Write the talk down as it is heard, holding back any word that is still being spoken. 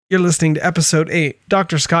You're listening to episode 8.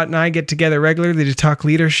 Dr. Scott and I get together regularly to talk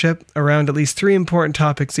leadership around at least 3 important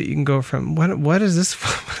topics that you can go from. What is this?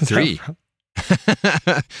 What is 3.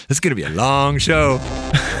 This is going to be a long show.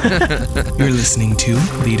 You're listening to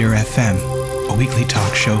Leader FM, a weekly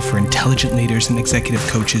talk show for intelligent leaders and executive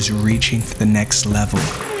coaches reaching for the next level.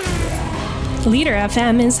 Leader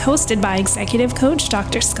FM is hosted by executive coach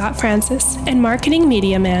Dr. Scott Francis and marketing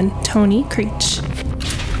media man Tony Creech.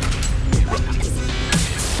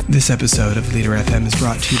 This episode of Leader FM is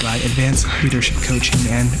brought to you by Advanced Leadership Coaching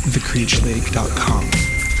and thecreechleague.com.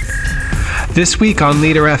 This week on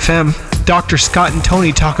Leader FM, Dr. Scott and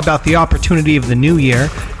Tony talk about the opportunity of the new year,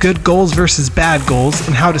 good goals versus bad goals,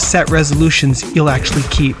 and how to set resolutions you'll actually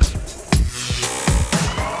keep.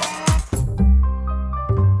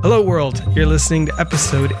 Hello world, you're listening to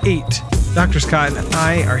episode 8. Dr. Scott and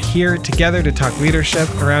I are here together to talk leadership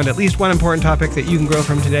around at least one important topic that you can grow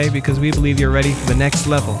from today because we believe you're ready for the next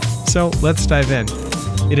level. So let's dive in.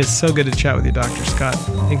 It is so good to chat with you, Dr. Scott.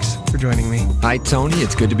 Thanks for joining me. Hi, Tony.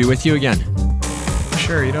 It's good to be with you again.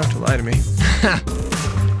 Sure, you don't have to lie to me.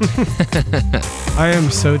 I am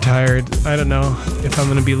so tired. I don't know if I'm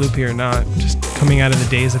going to be loopy or not. Just coming out of the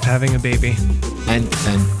days of having a baby. And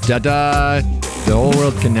da-da, the whole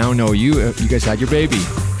world can now know you guys had your baby.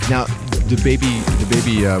 Now, the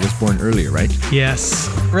baby was born earlier, right? Yes.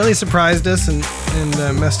 Really surprised us and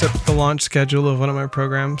messed up the launch schedule of one of my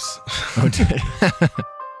programs. Oh, did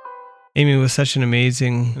Amy was such an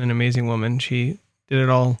amazing woman. She did it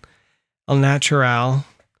all natural.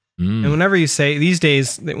 And whenever you say, these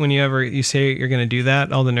days, whenever you say you're going to do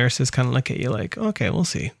that, all the nurses kind of look at you like, okay, we'll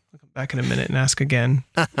see. I'll come back in a minute and ask again.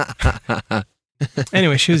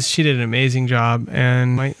 Anyway, she did an amazing job,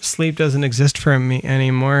 and my sleep doesn't exist for me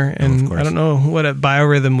anymore. And I don't know what a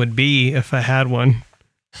biorhythm would be if I had one.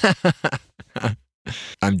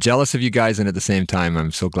 I'm jealous of you guys, and at the same time,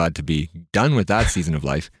 I'm so glad to be done with that season of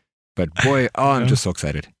life. But boy, I'm just so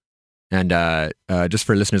excited. And just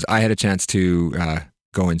for listeners, I had a chance to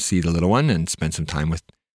go and see the little one and spend some time with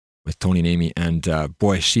Tony and Amy. And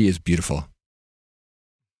boy, she is beautiful.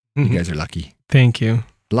 You guys are lucky. Thank you.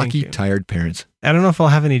 Lucky, tired parents. I don't know if I'll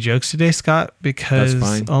have any jokes today, Scott,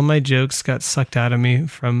 because all my jokes got sucked out of me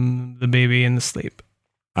from the baby and the sleep.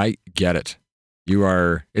 I get it.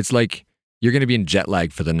 It's like you're going to be in jet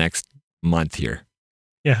lag for the next month here.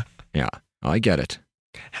 Yeah. Yeah, I get it.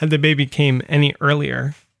 Had the baby came any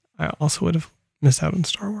earlier, I also would have missed out on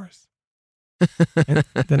Star Wars. And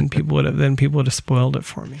then people would have spoiled it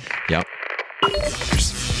for me. Yep.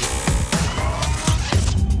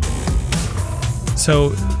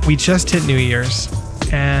 So we just hit New Year's,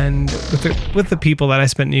 and with the people that I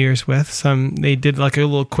spent New Year's with, they did like a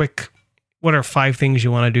little quick, what are 5 things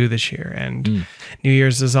you want to do this year? And New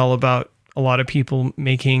Year's is all about a lot of people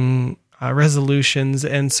making resolutions.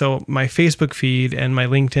 And so my Facebook feed and my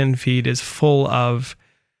LinkedIn feed is full of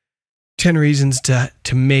 10 reasons to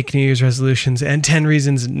make New Year's resolutions and 10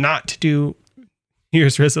 reasons not to do New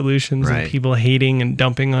Year's resolutions, right. And people hating and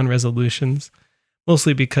dumping on resolutions.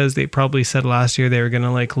 Mostly because they probably said last year they were going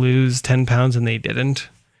to like lose 10 pounds and they didn't.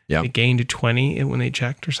 Yeah. They gained 20 when they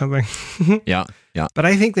checked or something. Yeah. But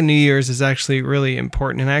I think the New Year's is actually really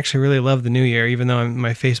important. And I actually really love the New Year, even though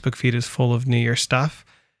my Facebook feed is full of New Year stuff.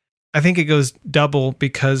 I think it goes double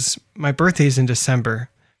because my birthday is in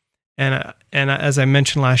December. And as I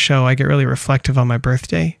mentioned last show, I get really reflective on my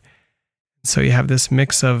birthday. So you have this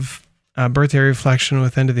mix of birthday reflection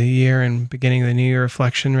with end of the year and beginning of the new year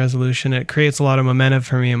reflection resolution. It creates a lot of momentum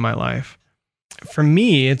for me in my life. For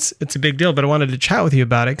me, it's a big deal, but I wanted to chat with you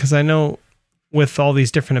about it because I know with all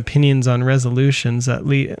these different opinions on resolutions that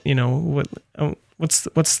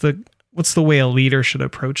what's the way a leader should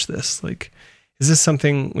approach this? Like, is this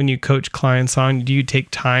something when you coach clients on, do you take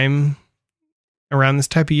time around this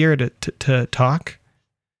type of year to talk?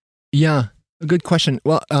 Yeah, a good question.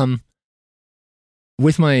 Well,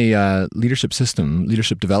 with my leadership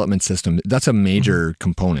development system, that's a major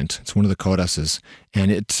component. It's one of the codices,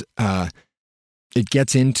 and it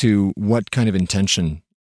gets into what kind of intention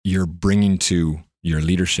you're bringing to your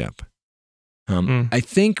leadership. I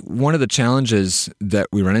think one of the challenges that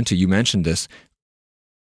we run into, you mentioned this,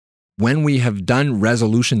 when we have done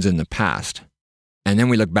resolutions in the past, and then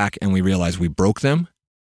we look back and we realize we broke them,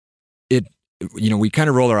 we kind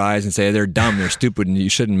of roll our eyes and say, they're dumb, they're stupid, and you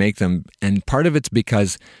shouldn't make them. And part of it's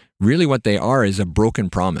because really what they are is a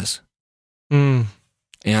broken promise. And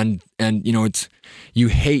it's, you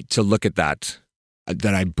hate to look at that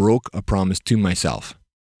I broke a promise to myself.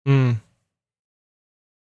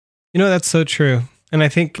 That's so true. And I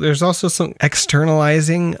think there's also some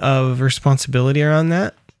externalizing of responsibility around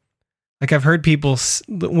that. Like I've heard people,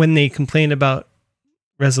 when they complain about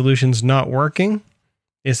resolutions not working,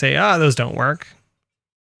 they say, those don't work.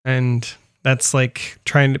 And that's like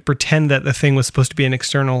trying to pretend that the thing was supposed to be an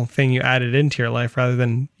external thing you added into your life rather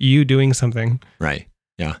than you doing something. Right.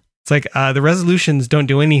 Yeah. It's like the resolutions don't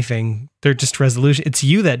do anything. They're just resolution. It's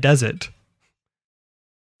you that does it.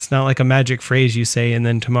 It's not like a magic phrase you say and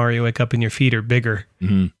then tomorrow you wake up and your feet are bigger.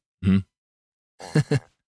 Mm-hmm. Mm-hmm.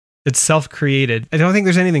 It's self-created. I don't think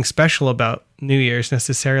there's anything special about New Year's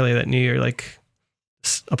necessarily, that New Year, like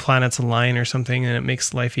a planet's align or something and it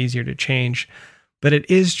makes life easier to change. But it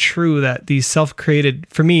is true that these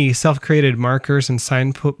self-created markers and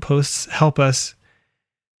signposts help us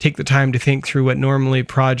take the time to think through what normally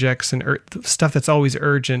projects and stuff that's always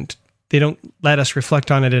urgent, they don't let us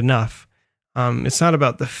reflect on it enough. It's not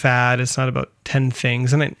about the fad. It's not about 10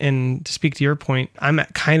 things. And to speak to your point, I'm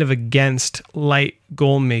kind of against light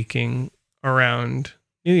goal making around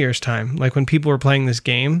New Year's time. Like when people were playing this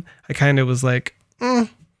game, I kind of was like,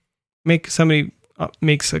 somebody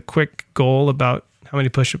makes a quick goal about how many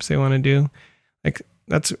push-ups they want to do. Like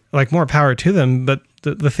that's like more power to them. But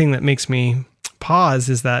the thing that makes me pause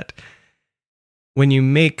is that when you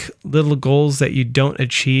make little goals that you don't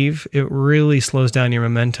achieve, it really slows down your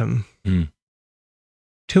momentum.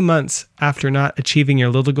 2 months after not achieving your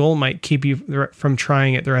little goal might keep you from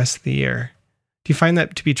trying it the rest of the year. Do you find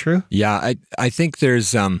that to be true? Yeah, I think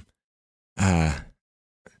there's it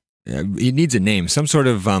needs a name, some sort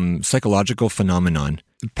of psychological phenomenon.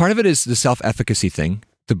 Part of it is the self-efficacy thing,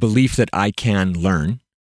 the belief that I can learn.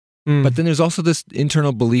 But then there's also this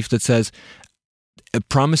internal belief that says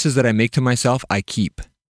promises that I make to myself, I keep.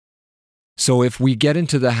 So if we get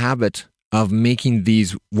into the habit of making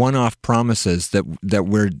these one-off promises that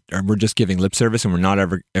we're just giving lip service and we're not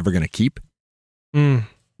ever going to keep,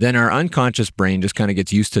 then our unconscious brain just kind of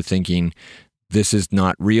gets used to thinking, this is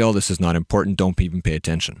not real, this is not important, don't even pay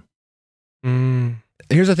attention.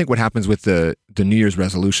 Here's, I think, what happens with the New Year's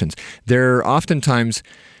resolutions. They're oftentimes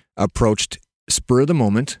approached spur of the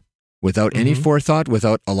moment, without any forethought,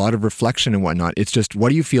 without a lot of reflection and whatnot. It's just, what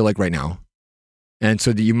do you feel like right now? And so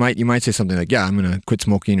you might say something like, yeah, I'm going to quit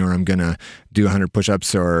smoking, or I'm going to do 100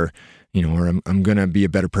 push-ups, or I'm going to be a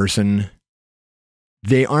better person.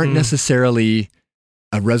 They aren't necessarily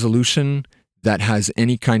a resolution that has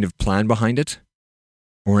any kind of plan behind it,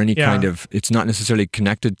 or any kind of, it's not necessarily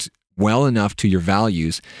connected well enough to your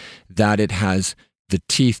values that it has the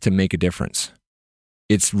teeth to make a difference.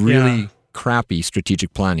 It's really crappy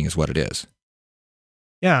strategic planning is what it is.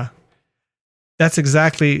 Yeah. That's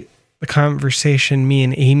exactly the conversation me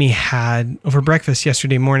and Amy had over breakfast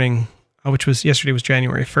yesterday morning, yesterday was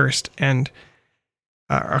January 1st. And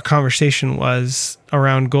our conversation was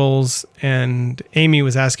around goals, and Amy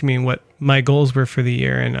was asking me what my goals were for the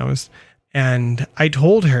year. And I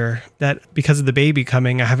told her that because of the baby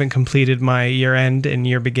coming, I haven't completed my year-end and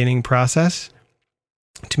year-beginning process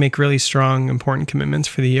to make really strong, important commitments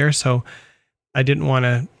for the year. So I didn't want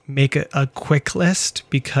to make a quick list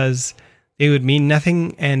because they would mean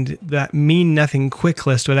nothing, and that mean nothing quick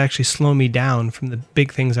list would actually slow me down from the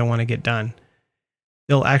big things I want to get done.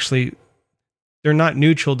 They're not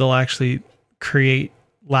neutral. They'll actually create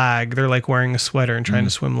lag. They're like wearing a sweater and trying to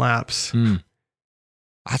swim laps.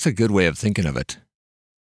 That's a good way of thinking of it.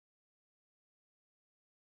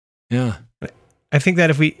 Yeah. I think that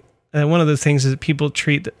if one of those things is that people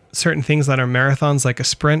treat certain things that are marathons like a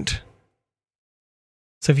sprint.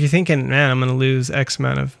 So if you're thinking, man, I'm going to lose X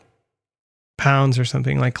amount of pounds or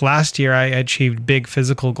something, like last year I achieved big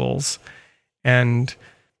physical goals. And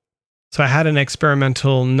so I had an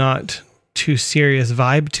experimental, not too serious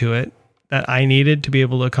vibe to it that I needed to be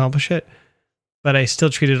able to accomplish it, but I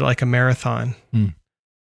still treated it like a marathon.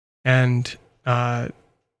 And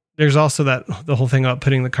there's also the whole thing about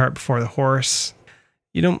putting the cart before the horse.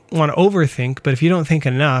 You don't want to overthink, but if you don't think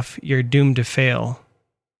enough, you're doomed to fail.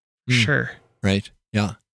 Sure. Right.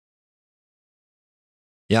 Yeah.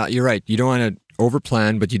 Yeah, you're right. You don't want to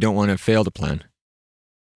overplan, but you don't want to fail to plan.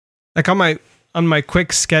 Like on my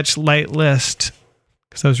quick sketch light list,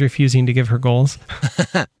 because I was refusing to give her goals.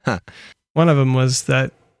 One of them was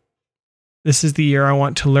that this is the year I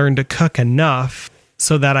want to learn to cook enough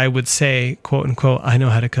so that I would say, quote unquote, I know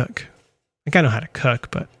how to cook. Like I know how to cook,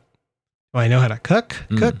 but do I know how to cook?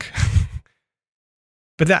 Cook?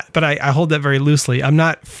 But I hold that very loosely. I'm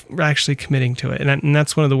not actually committing to it. And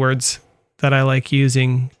that's one of the words that I like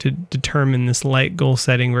using to determine this light goal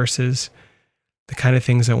setting versus the kind of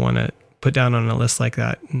things I want to put down on a list like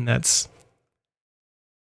that. And that's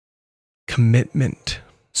commitment.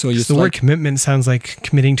 So the word commitment sounds like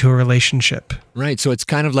committing to a relationship. Right. So it's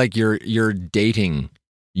kind of like you're dating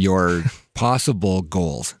your possible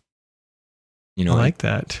goals. I like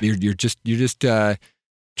that. You're just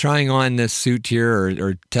trying on this suit here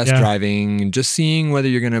or test driving and just seeing whether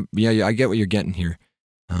you're going to, I get what you're getting here.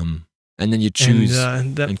 And then you choose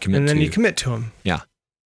and commit and then to. you commit to them. Yeah.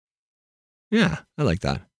 Yeah, I like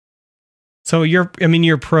that. So you're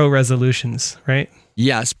pro resolutions, right?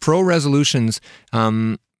 Yes, pro resolutions.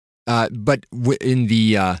 But in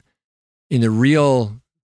the real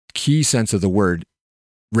key sense of the word,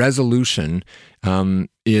 resolution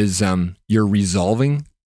is you're resolving.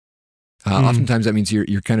 Oftentimes that means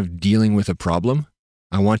you're kind of dealing with a problem.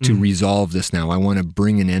 I want to resolve this now. I want to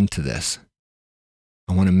bring an end to this.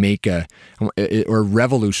 I want to make or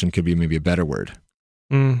revolution could be maybe a better word.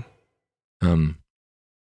 The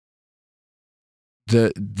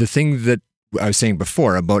thing that I was saying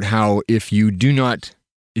before about how if you get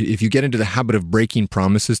into the habit of breaking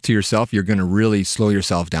promises to yourself, you're going to really slow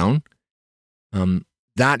yourself down.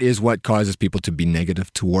 That is what causes people to be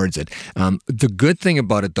negative towards it. The good thing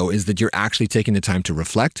about it, though, is that you're actually taking the time to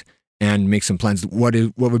reflect and make some plans. What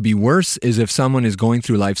would be worse is if someone is going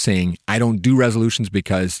through life saying, I don't do resolutions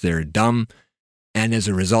because they're dumb, and as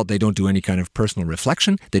a result, they don't do any kind of personal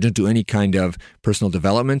reflection. They don't do any kind of personal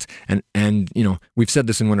development. And we've said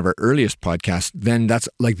this in one of our earliest podcasts, then that's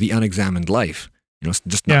like the unexamined life. It's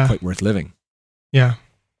just not quite worth living. Yeah.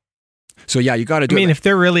 So yeah, you got to do it. If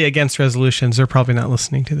they're really against resolutions, they're probably not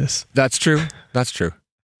listening to this. That's true. That's true.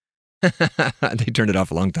 They turned it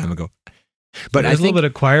off a long time ago. But there's a little bit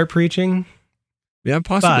of choir preaching. Yeah,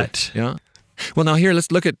 possibly. But, yeah. Well, now here,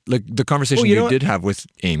 let's look at the conversation you did have with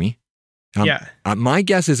Amy. My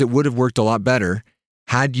guess is it would have worked a lot better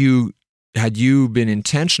had you been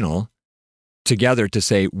intentional together to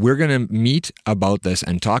say, we're going to meet about this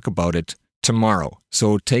and talk about it tomorrow.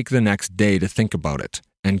 So take the next day to think about it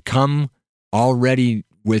and come already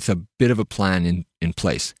with a bit of a plan in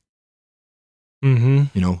place.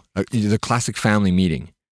 The classic family meeting.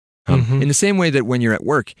 In the same way that when you're at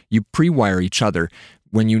work, you pre-wire each other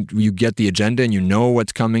when you get the agenda and you know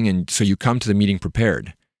what's coming, and so you come to the meeting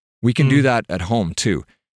prepared. We can do that at home too.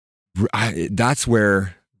 That's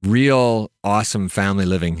where real awesome family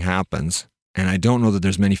living happens. And I don't know that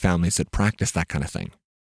there's many families that practice that kind of thing.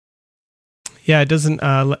 Yeah, it doesn't,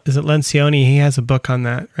 is it Lencioni? He has a book on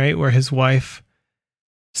that, right? Where his wife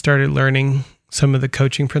started learning some of the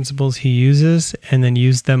coaching principles he uses and then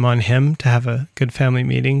used them on him to have a good family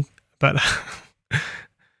meeting. But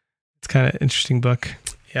it's kind of an interesting book.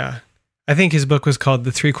 Yeah. I think his book was called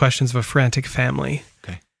The 3 Questions of a Frantic Family.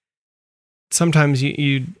 Okay. Sometimes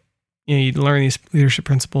you learn these leadership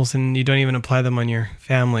principles and you don't even apply them on your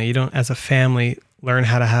family. You don't, as a family, learn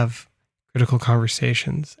how to have critical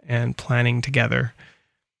conversations and planning together.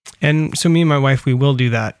 And so me and my wife, we will do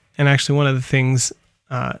that. And actually one of the things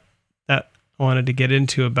that I wanted to get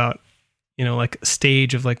into about, like a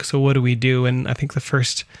stage of like, so what do we do? And I think one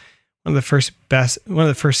of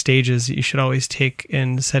the first stages you should always take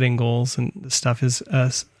in setting goals and stuff is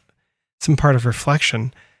some part of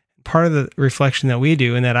reflection. Part of the reflection that we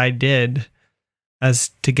do and that I did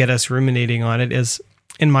as to get us ruminating on it is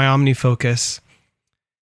in my OmniFocus,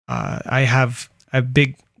 I have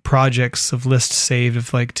big projects of lists saved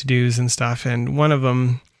of like to-dos and stuff. And one of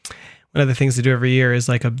the things to do every year is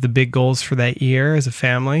like the big goals for that year as a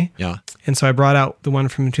family. Yeah. And so I brought out the one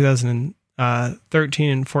from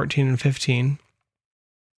 2013 and 14 and 15.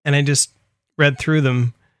 And I just read through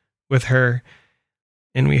them with her.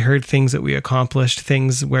 And we heard things that we accomplished,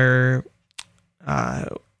 things where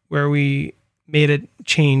we made a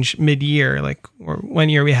change mid-year. Like one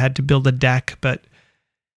year we had to build a deck, but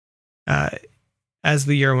as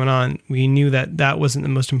the year went on, we knew that wasn't the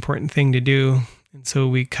most important thing to do. And so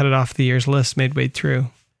we cut it off the year's list midway through.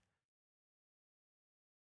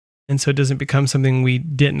 And so it doesn't become something we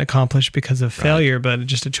didn't accomplish because of failure, but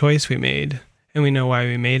just a choice we made. And we know why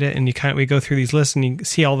we made it. And we go through these lists and you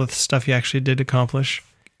see all the stuff you actually did accomplish.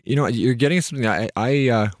 You're getting something.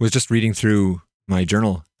 I was just reading through my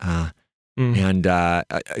journal and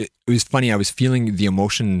it was funny. I was feeling the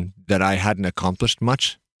emotion that I hadn't accomplished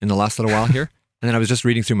much in the last little while here. And then I was just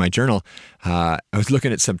reading through my journal. I was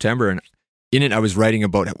looking at September, and in it I was writing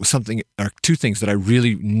about something or 2 things that I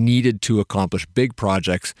really needed to accomplish, big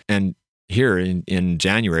projects. And here in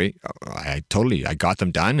January, I got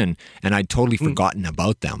them done and I'd totally forgotten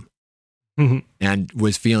about them and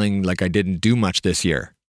was feeling like I didn't do much this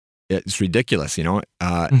year. It's ridiculous, and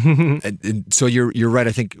so you're right.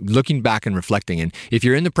 I think looking back and reflecting, and if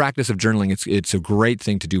you're in the practice of journaling, it's a great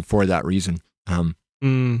thing to do for that reason.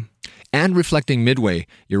 And reflecting midway,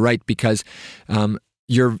 you're right, because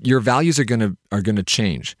your values are gonna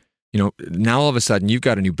change. Now all of a sudden you've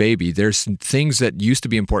got a new baby. There's things that used to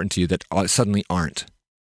be important to you that suddenly aren't,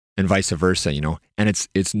 and vice versa. And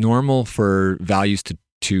it's normal for values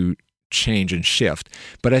to change and shift.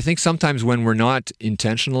 But I think sometimes when we're not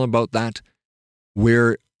intentional about that,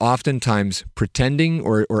 we're oftentimes pretending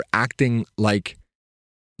or acting like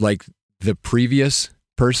the previous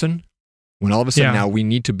person, when all of a sudden now we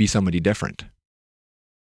need to be somebody different.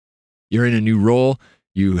 You're in a new role,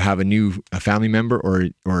 you have a family member,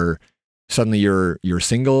 or suddenly you're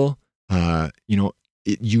single. You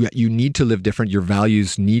need to live different. Your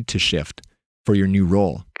values need to shift for your new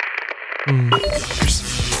role.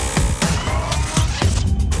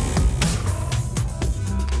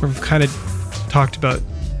 We've kind of talked about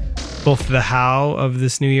both the how of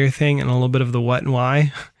this New Year thing and a little bit of the what and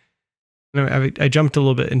why. I jumped a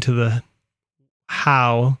little bit into the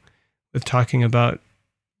how with talking about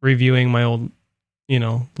reviewing my old,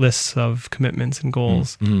 lists of commitments and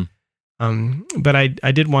goals. Mm-hmm. But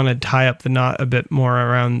I did want to tie up the knot a bit more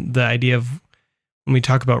around the idea of when we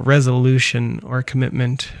talk about resolution or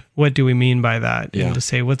commitment, what do we mean by that? Yeah. And to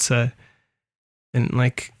say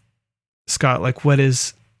Scott, what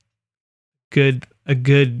is a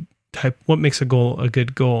good type, what makes a goal a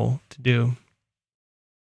good goal to do?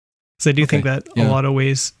 Because I do think that a lot of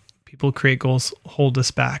ways people create goals hold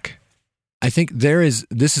us back. I think this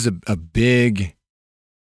is a big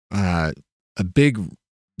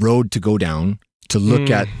road to go down, to look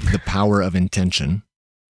at the power of intention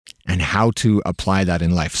and how to apply that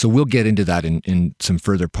in life. So we'll get into that in some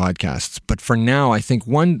further podcasts. But for now, I think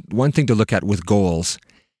one thing to look at with goals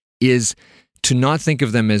is to not think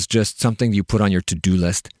of them as just something you put on your to-do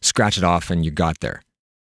list, scratch it off, and you got there.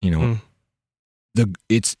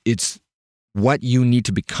 It's what you need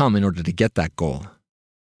to become in order to get that goal.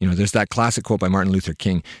 There's that classic quote by Martin Luther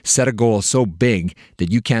King: set a goal so big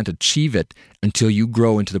that you can't achieve it until you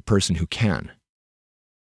grow into the person who can.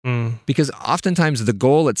 Because oftentimes the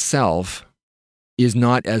goal itself is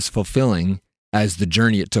not as fulfilling as the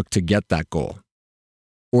journey it took to get that goal,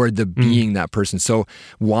 or the being that person. So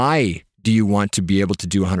why do you want to be able to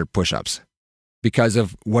do 100 push-ups? Because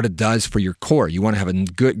of what it does for your core. You want to have a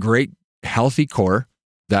good, great, healthy core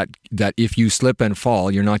that if you slip and fall,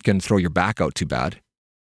 you're not going to throw your back out too bad.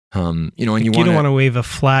 And you don't want to wave a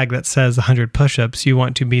flag that says 100 push-ups. You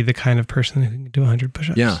want to be the kind of person who can do 100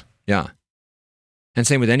 push-ups. Yeah. And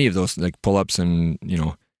same with any of those, like pull-ups and,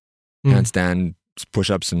 handstand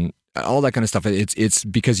push-ups and all that kind of stuff. It's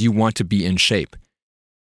because you want to be in shape.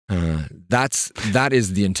 That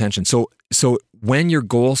is the intention. So when you're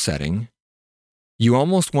goal setting, you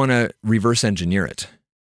almost want to reverse engineer it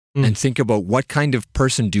and think about, what kind of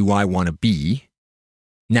person do I want to be?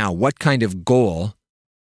 Now, what kind of goal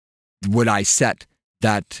would I set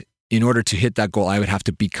that in order to hit that goal, I would have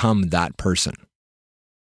to become that person?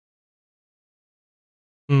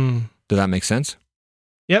 Does that make sense?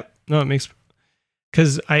 Yep. No, it makes,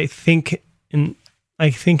 because I think in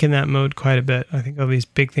that mode quite a bit. I think of these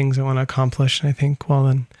big things I want to accomplish, and I think, well,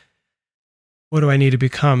 then what do I need to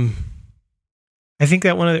become? I think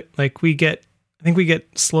that we get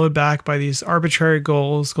slowed back by these arbitrary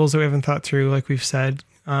goals that we haven't thought through, like we've said,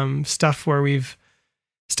 stuff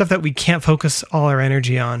that we can't focus all our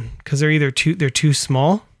energy on because they're too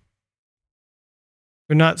small.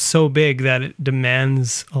 They're not so big that it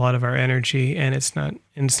demands a lot of our energy, and it's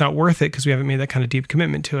not worth it because we haven't made that kind of deep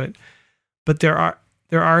commitment to it. But there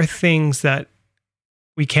are things that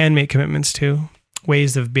we can make commitments to,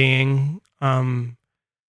 ways of being.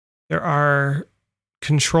 There are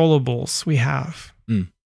controllables we have.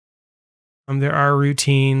 There are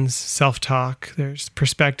routines, self-talk, there's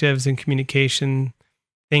perspectives and communication,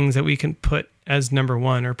 things that we can put as number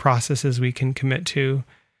one, or processes we can commit to.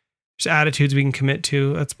 There's attitudes we can commit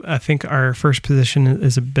to. I think our first position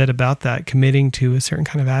is a bit about that, committing to a certain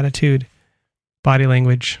kind of attitude, body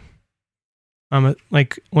language.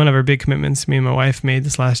 Like one of our big commitments me and my wife made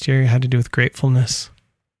this last year had to do with gratefulness,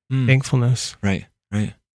 thankfulness. Right.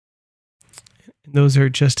 Those are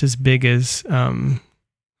just as big as,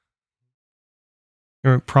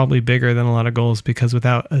 or probably bigger than a lot of goals, because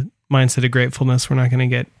without a mindset of gratefulness, we're not going to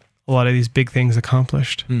get a lot of these big things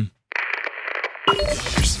accomplished.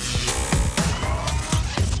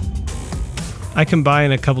 I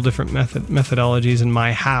combine a couple different methodologies in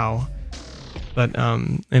my how, but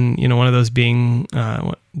and one of those being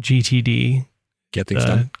GTD,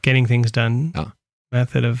 getting things done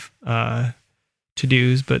method of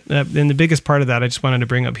to-dos. But then the biggest part of that I just wanted to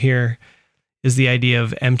bring up here is the idea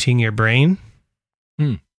of emptying your brain.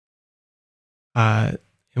 And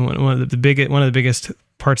one of the biggest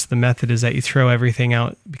parts of the method is that you throw everything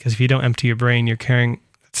out, because if you don't empty your brain, you're carrying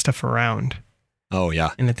that stuff around. Oh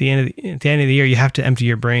yeah. And at the end of the year, you have to empty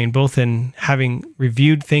your brain, both in having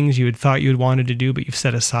reviewed things you had thought you had wanted to do, but you've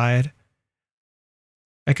set aside.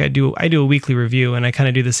 like I do a weekly review, and I kind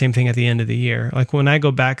of do the same thing at the end of the year. Like when I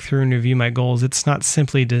go back through and review my goals, it's not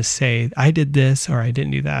simply to say I did this or I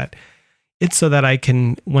didn't do that. It's so that I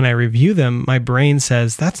can, when I review them, my brain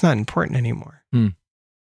says that's not important anymore.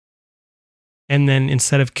 And then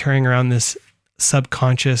instead of carrying around this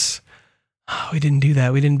subconscious, oh, we didn't do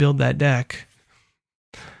that, we didn't build that deck,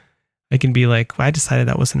 I can be like, well, I decided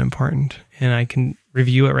that wasn't important, and I can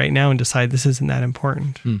review it right now and decide this isn't that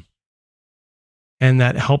important. And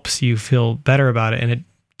that helps you feel better about it, and it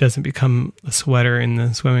doesn't become a sweater in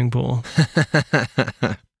the swimming pool.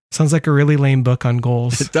 Sounds like a really lame book on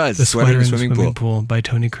goals. It does. The Sweater in the Swimming Pool by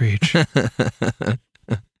Tony Creech.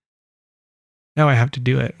 Now I have to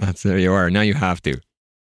do it. There you are. Now you have to.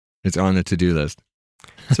 It's on the to-do list.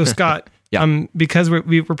 So Scott, because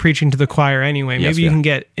we're preaching to the choir anyway, maybe you can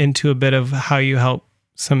get into a bit of how you help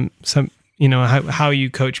some how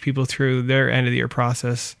you coach people through their end of the year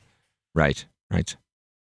process. Right.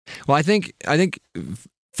 Well, I think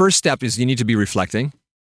first step is you need to be reflecting,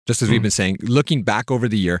 just as we've been saying, looking back over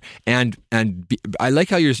the year, and I like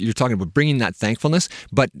how you're talking about bringing that thankfulness,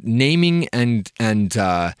 but naming and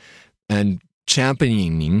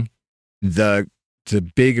championing the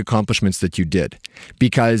big accomplishments that you did,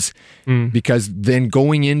 because then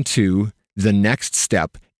going into the next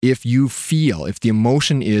step, if the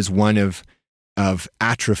emotion is one of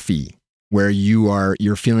atrophy, where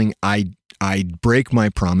you're feeling I break my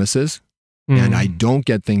promises and I don't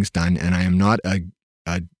get things done and I am not a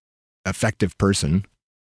effective person,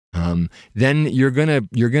 then you're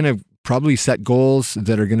gonna probably set goals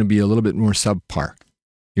that are gonna be a little bit more subpar.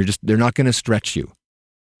 They're not gonna stretch you,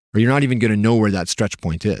 or you're not even gonna know where that stretch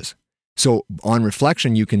point is. So on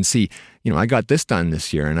reflection, you can see, I got this done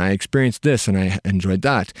this year and I experienced this and I enjoyed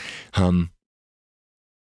that.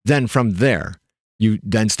 Then from there, you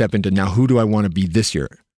then step into, now who do I want to be this year?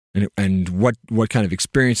 And what kind of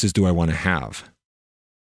experiences do I want to have?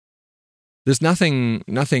 There's nothing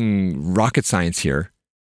rocket science here,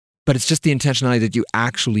 but it's just the intentionality that you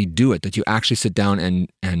actually do it, that you actually sit down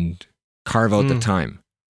and carve out the time.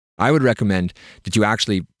 I would recommend that you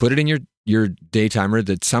actually put it in your day timer,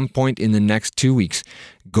 that some point in the next 2 weeks,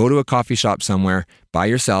 go to a coffee shop somewhere by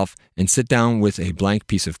yourself and sit down with a blank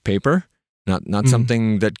piece of paper, not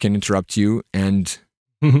something that can interrupt you, and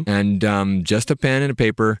just a pen and a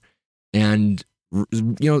paper, and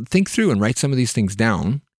think through and write some of these things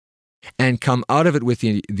down, and come out of it with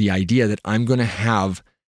the idea that I'm going to have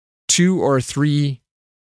 2 or 3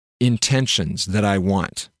 intentions that I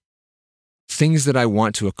want, things that I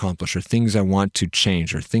want to accomplish, or things I want to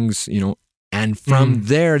change, or things, and from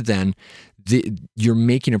there, then you're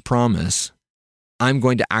making a promise. I'm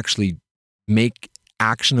going to actually make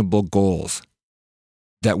actionable goals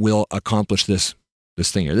that will accomplish this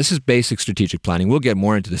thing here. This is basic strategic planning. We'll get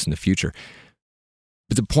more into this in the future.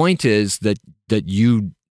 But the point is that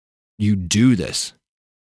you do this,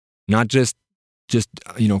 not just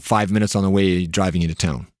 5 minutes on the way driving into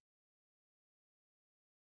town.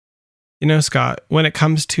 Scott, when it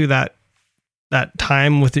comes to that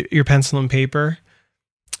time with your pencil and paper,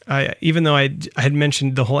 even though I had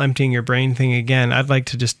mentioned the whole emptying your brain thing again, I'd like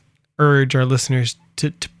to just urge our listeners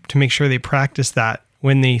to make sure they practice that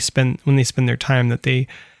when they spend their time, that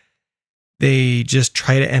they just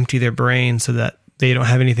try to empty their brain so that they don't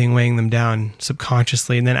have anything weighing them down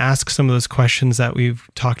subconsciously, and then ask some of those questions that we've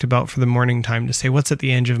talked about for the morning time, to say, what's at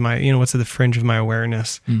the edge of my, what's at the fringe of my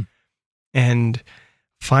awareness? And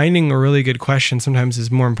finding a really good question sometimes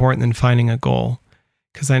is more important than finding a goal.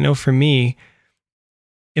 Because I know for me,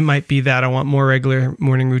 it might be that I want more regular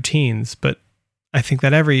morning routines, but I think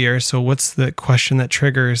that every year. So what's the question that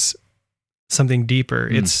triggers something deeper?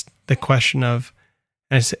 It's the question of,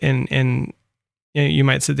 and you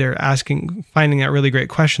might sit there finding that really great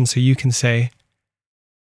question, so you can say,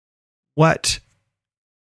 what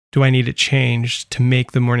do I need to change to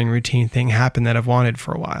make the morning routine thing happen that I've wanted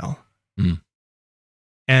for a while?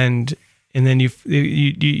 And then you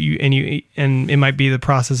it might be the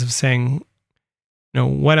process of saying,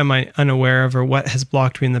 what am I unaware of, or what has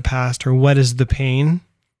blocked me in the past, or what is the pain?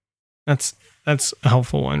 That's a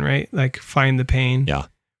helpful one, right? Like, find the pain. Yeah.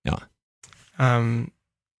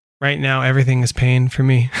 Right now, everything is pain for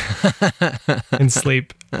me. And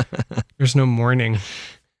sleep. There's no morning.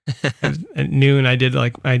 At noon,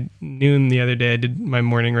 noon the other day, I did my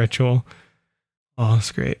morning ritual. Oh,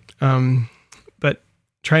 it's great. But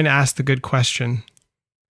trying to ask the good question,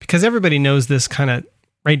 because everybody knows this kind of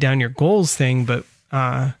write down your goals thing, but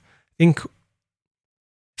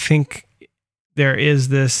think there is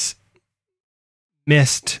this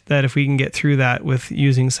mist that if we can get through that with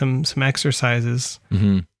using some exercises,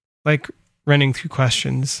 like running through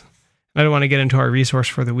questions I don't want to get into our resource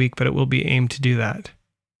for the week, but it will be aimed to do that.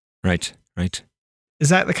 Right. Is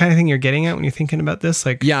that the kind of thing you're getting at when you're thinking about this?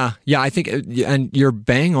 Like, yeah, I think, and you're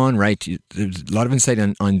bang on right. There's a lot of insight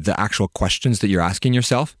on the actual questions that you're asking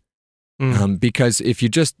yourself. Because if you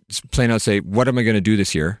just plain out say, what am I going to do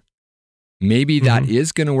this year? Maybe that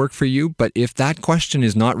is going to work for you. But if that question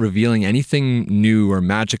is not revealing anything new or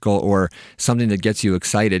magical or something that gets you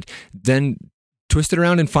excited, then twist it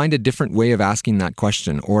around and find a different way of asking that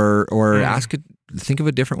question, or ask it. Think of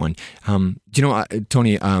a different one.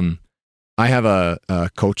 Tony, I have a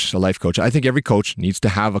coach, a life coach. I think every coach needs to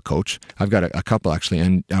have a coach. I've got a couple actually,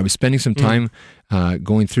 and I was spending some time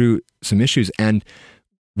going through some issues. And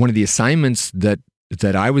one of the assignments that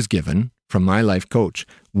I was given from my life coach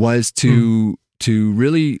was to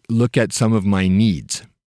really look at some of my needs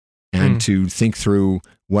and to think through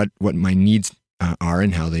what my needs are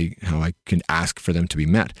and how I can ask for them to be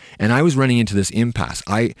met. And I was running into this impasse.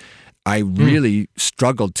 I really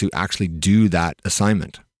struggled to actually do that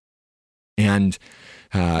assignment. And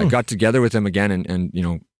got together with him again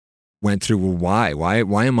and went through, well,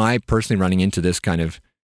 why am I personally running into this kind of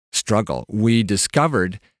struggle? We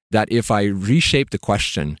discovered that if I reshape the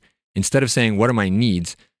question, instead of saying, what are my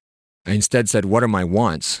needs, I instead said, what are my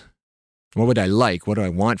wants? What would I like? What do I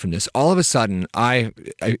want from this? All of a sudden,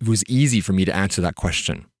 it was easy for me to answer that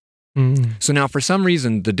question. So now, for some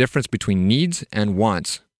reason, the difference between needs and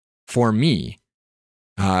wants for me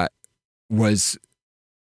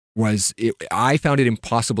I found it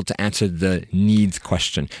impossible to answer the needs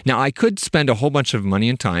question. Now, I could spend a whole bunch of money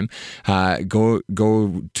and time, go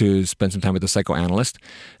to spend some time with a psychoanalyst,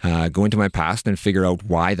 go into my past and figure out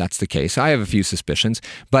why that's the case. I have a few suspicions,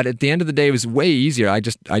 but at the end of the day, it was way easier. I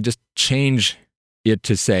just change it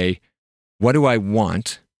to say, what do I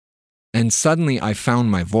want? And suddenly I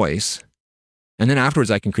found my voice. And then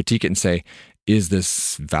afterwards I can critique it and say, is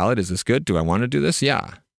this valid? Is this good? Do I want to do this?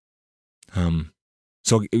 Yeah.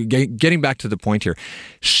 So getting back to the point here,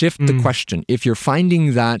 shift the question. If you're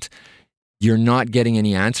finding that you're not getting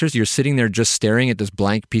any answers, you're sitting there just staring at this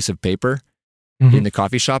blank piece of paper in the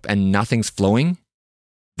coffee shop and nothing's flowing,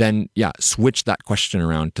 then switch that question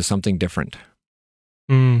around to something different.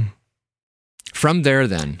 From there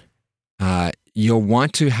then, you'll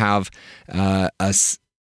want to have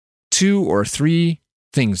 2 or 3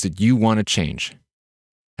 things that you want to change.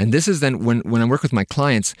 And this is then, when I work with my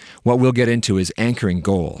clients, what we'll get into is anchoring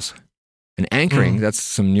goals. And anchoring, that's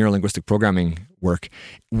some neuro-linguistic programming work.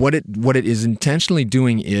 What it is intentionally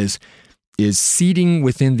doing is seeding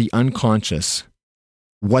within the unconscious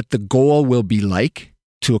what the goal will be like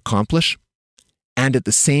to accomplish. And at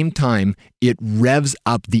the same time, it revs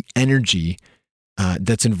up the energy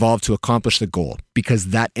that's involved to accomplish the goal, because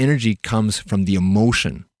that energy comes from the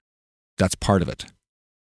emotion that's part of it.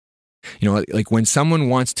 Like when someone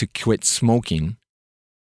wants to quit smoking,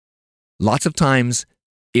 lots of times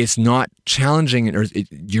it's not challenging, or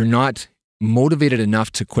you're not motivated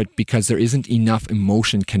enough to quit because there isn't enough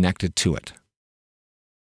emotion connected to it.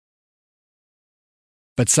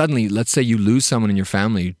 But suddenly, let's say you lose someone in your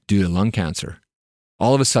family due to lung cancer.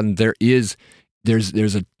 All of a sudden, there's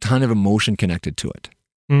a ton of emotion connected to it.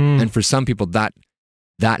 And for some people, that's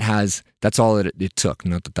all it took.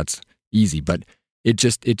 Not that that's easy, but It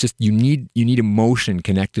just you need emotion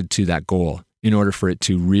connected to that goal in order for it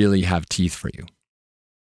to really have teeth for you.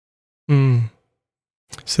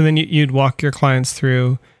 So then you'd walk your clients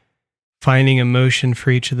through finding emotion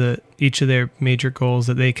for each of their major goals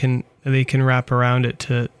that they can wrap around it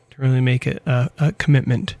to really make it a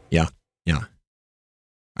commitment. Yeah.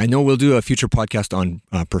 I know we'll do a future podcast on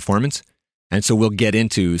performance, and so we'll get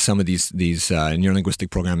into some of these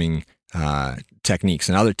neuro-linguistic programming techniques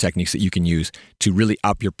and other techniques that you can use to really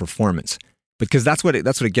up your performance, because that's what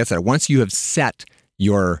it gets at. Once you have set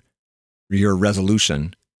your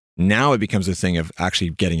resolution, now it becomes a thing of actually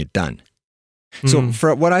getting it done. So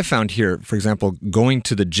for what I found here, for example, going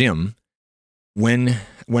to the gym, when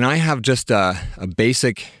I have just a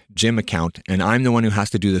basic gym account and I'm the one who has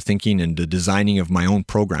to do the thinking and the designing of my own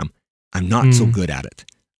program, I'm not so good at it.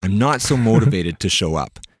 I'm not so motivated to show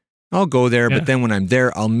up. I'll go there, but then when I'm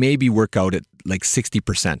there, I'll maybe work out at like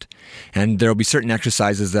 60%. And there'll be certain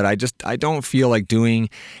exercises that I don't feel like doing.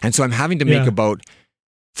 And so I'm having to make about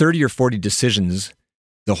 30 or 40 decisions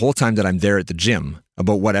the whole time that I'm there at the gym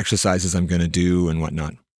about what exercises I'm going to do and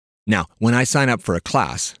whatnot. Now, when I sign up for a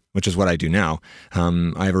class, which is what I do now,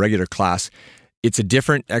 I have a regular class. It's a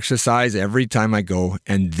different exercise every time I go,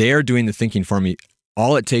 and they're doing the thinking for me.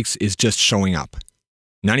 All it takes is just showing up.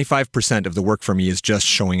 95% of the work for me is just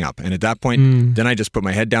showing up. And at that point, then I just put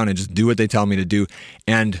my head down and just do what they tell me to do.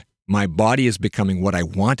 And my body is becoming what I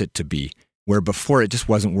want it to be where before it just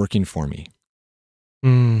wasn't working for me.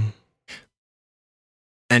 Mm.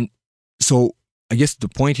 And so I guess the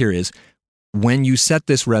point here is when you set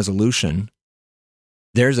this resolution,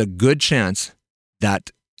 there's a good chance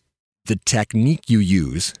that the technique you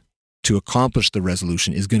use to accomplish the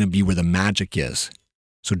resolution is going to be where the magic is.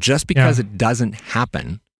 So just because it doesn't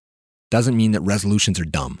happen doesn't mean that resolutions are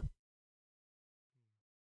dumb.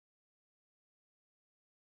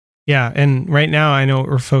 Yeah. And right now I know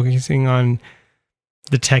we're focusing on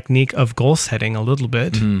the technique of goal setting a little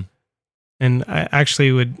bit. Mm-hmm. And I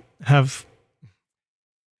actually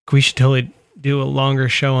we should totally do a longer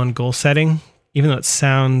show on goal setting, even though it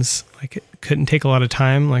sounds like it couldn't take a lot of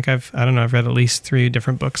time. Like I've read at least 3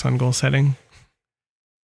 different books on goal setting,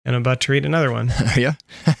 and I'm about to read another one. Yeah.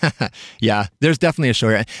 Yeah. There's definitely a show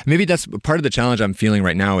here. Maybe that's part of the challenge I'm feeling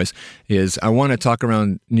right now is I want to talk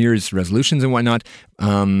around New Year's resolutions and whatnot.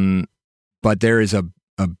 But there is a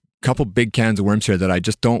couple big cans of worms here that I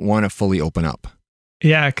just don't want to fully open up.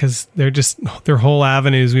 Yeah. Cause they're whole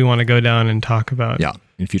avenues we want to go down and talk about. Yeah.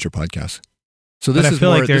 In future podcasts. So this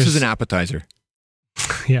is an appetizer.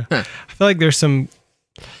 Yeah. I feel like there's some,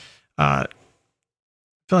 I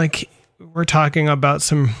feel like we're talking about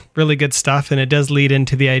some really good stuff, and it does lead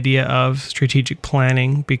into the idea of strategic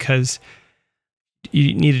planning, because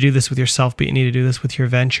you need to do this with yourself, but you need to do this with your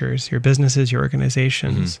ventures, your businesses, your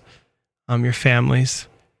organizations, your families.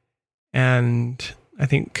 And I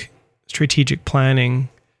think strategic planning,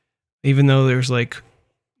 even though there's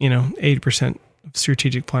 80% of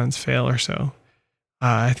strategic plans fail or so,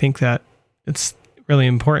 I think that it's really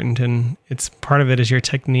important, and it's part of it is your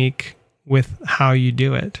technique with how you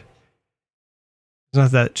do it. It's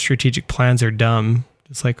not that strategic plans are dumb.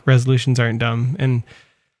 It's like resolutions aren't dumb. And,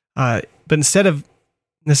 but instead of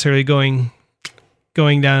necessarily going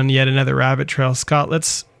down yet another rabbit trail, Scott,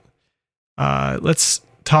 let's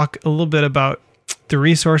talk a little bit about the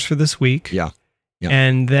resource for this week. Yeah.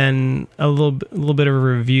 And then a little bit of a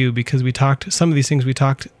review, because some of these things we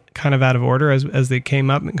talked kind of out of order as they came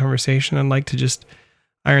up in conversation. I'd like to just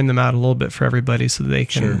iron them out a little bit for everybody so that they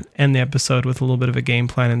can end the episode with a little bit of a game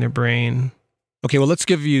plan in their brain. Okay, well, let's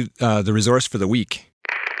give you the resource for the week.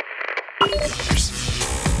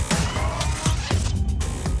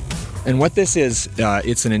 And what this is,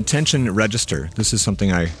 it's an intention register. This is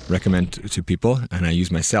something I recommend to people, and I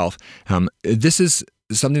use myself. This is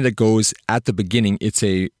something that goes at the beginning. It's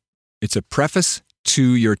a preface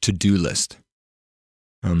to your to-do list.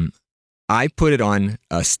 I put it on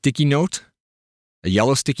a sticky note, a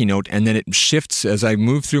yellow sticky note, and then it shifts as I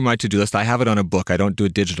move through my to-do list. I have it on a book. I don't do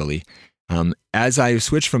it digitally. As I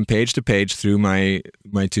switch from page to page through my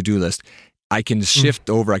to-do list, I can shift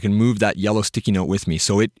over. I can move that yellow sticky note with me.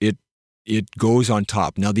 So it goes on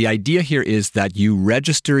top. Now, the idea here is that you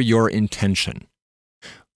register your intention,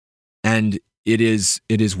 and it is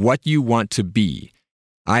what you want to be.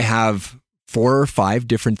 I have 4 or 5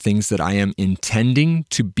 different things that I am intending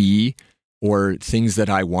to be, or things that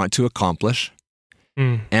I want to accomplish.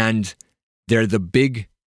 And they're the big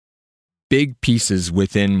pieces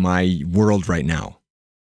within my world right now.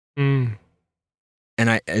 And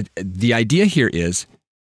the idea here is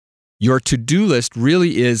your to-do list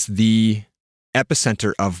really is the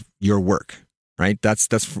epicenter of your work, right? That's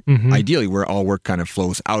ideally where all work kind of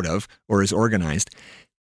flows out of or is organized.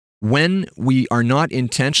 When we are not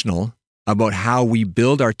intentional about how we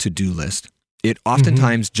build our to-do list, it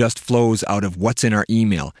oftentimes just flows out of what's in our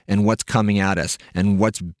email and what's coming at us and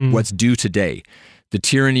what's due today. The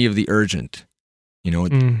tyranny of the urgent,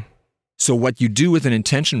 So what you do with an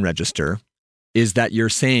intention register is that you're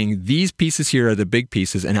saying these pieces here are the big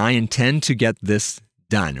pieces, and I intend to get this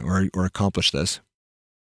done or accomplish this.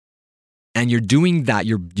 And you're doing that.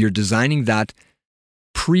 You're designing that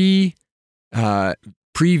previewing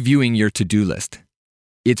your to-do list.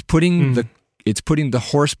 It's putting the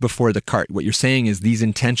horse before the cart. What you're saying is these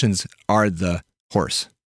intentions are the horse.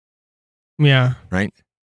 Yeah. Right?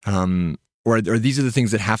 Or these are the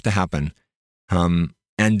things that have to happen. And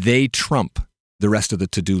they trump the rest of the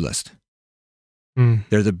to-do list.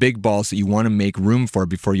 They're the big balls that you want to make room for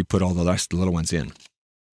before you put all the little ones in.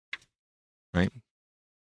 Right?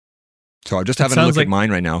 So I'm just having a look at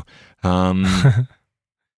mine right now. I've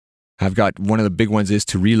got one of the big ones is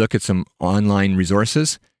to relook at some online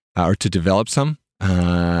resources or to develop some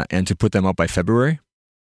and to put them up by February.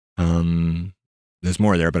 There's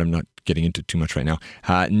more there, but I'm not getting into too much right now.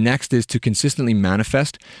 Next is to consistently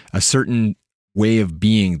manifest a certain way of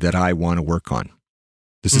being that I want to work on.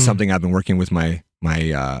 This is something I've been working with my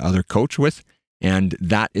other coach with, and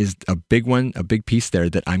that is a big one, a big piece there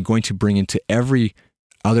that I'm going to bring into every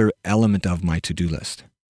other element of my to-do list.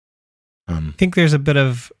 I think there's a bit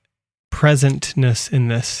of presentness in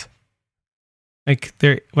this. Like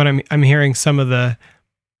what I'm hearing some of the,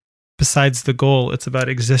 besides the goal, it's about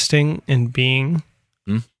existing and being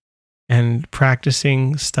and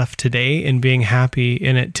practicing stuff today and being happy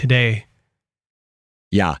in it today.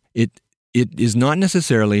 Yeah, it is not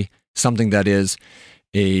necessarily something that is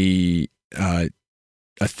a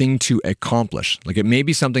thing to accomplish. Like it may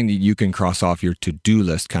be something that you can cross off your to-do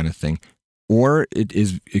list kind of thing, or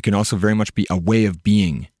it can also very much be a way of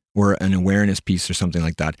being or an awareness piece or something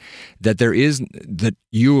like that. That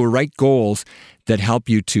you will write goals that help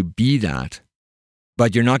you to be that,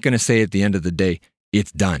 but you're not going to say at the end of the day,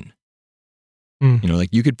 it's done. Like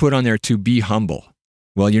you could put on there to be humble.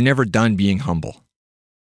 Well, you're never done being humble.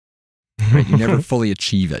 Right? You never fully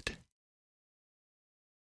achieve it.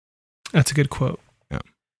 That's a good quote. Yeah.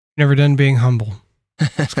 Never done being humble.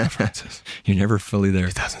 Scott Francis. You're never fully there.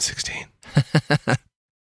 2016.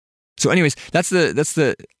 So anyways, that's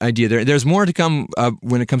the idea there. There's more to come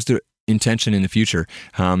when it comes to intention in the future,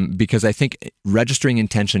 because I think registering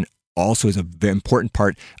intention also is a very important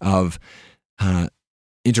part of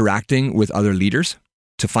interacting with other leaders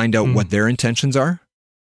to find out what their intentions are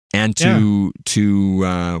and to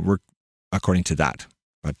work according to that.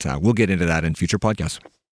 But we'll get into that in future podcasts.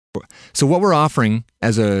 So what we're offering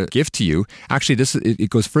as a gift to you, actually, it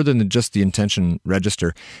goes further than just the intention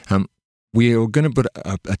register. We're going to put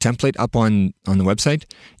a template up on the website.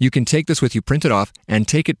 You can take this with you, print it off, and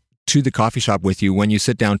take it to the coffee shop with you when you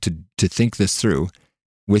sit down to think this through.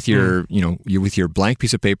 With your, with your blank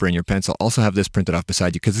piece of paper and your pencil, also have this printed off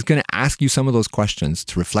beside you, because it's going to ask you some of those questions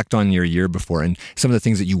to reflect on your year before and some of the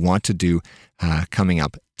things that you want to do coming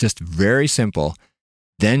up. Just very simple.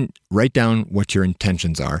 Then write down what your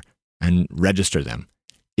intentions are and register them.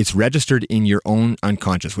 It's registered in your own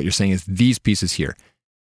unconscious. What you're saying is these pieces here.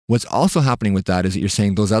 What's also happening with that is that you're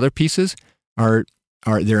saying those other pieces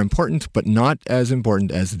they're important, but not as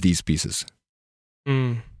important as these pieces.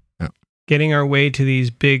 Yeah. Getting our way to these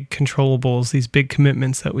big controllables, these big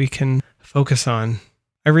commitments that we can focus on.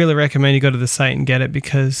 I really recommend you go to the site and get it,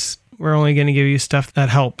 because we're only going to give you stuff that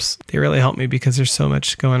helps. They really help me because there's so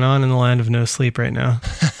much going on in the land of no sleep right now.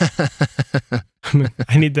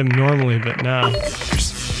 I need them normally, but now.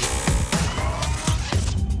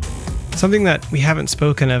 Something that we haven't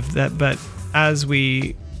spoken of, but as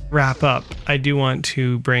we wrap up, I do want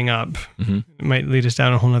to bring up, it might lead us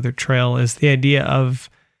down a whole nother trail, is the idea of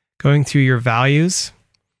going through your values.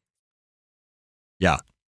 Yeah.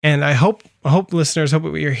 And I hope listeners,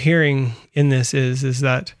 what you're hearing in this is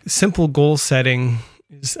that simple goal setting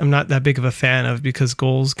I'm not that big of a fan of, because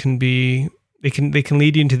goals can be, they can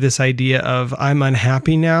lead you into this idea of I'm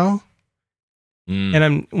unhappy now.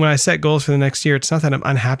 And when I set goals for the next year, it's not that I'm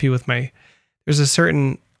unhappy with there's a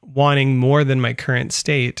certain wanting more than my current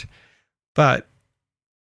state, but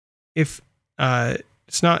if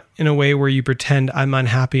it's not in a way where you pretend I'm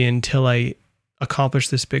unhappy until I accomplish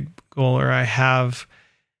this big goal, or I have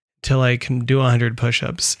till I can do 100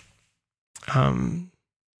 push-ups.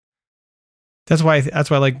 That's why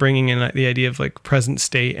I like bringing in the idea of like present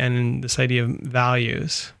state and this idea of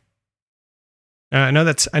values. I know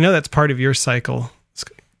that's part of your cycle.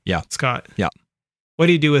 Yeah, Scott. Yeah. What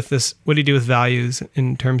do you do with this? What do you do with values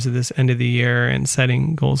in terms of this end of the year and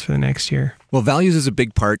setting goals for the next year? Well, values is a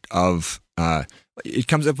big part of. It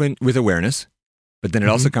comes up with awareness, but then it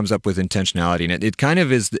also comes up with intentionality, and it kind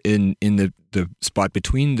of is in the spot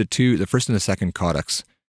between the first and the second codex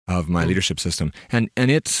of my leadership system, and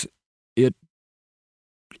it's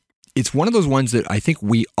one of those ones that I think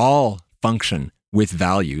we all function with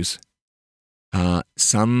values.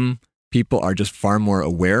 Some people are just far more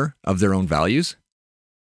aware of their own values.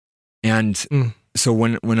 And so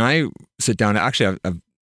when I sit down, actually,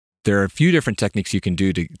 there are a few different techniques you can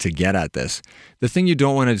do to get at this. The thing you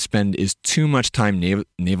don't want to spend is too much time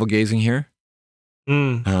navel gazing here.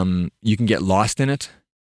 You can get lost in it.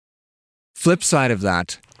 Flip side of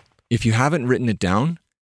that, if you haven't written it down,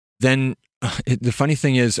 then the funny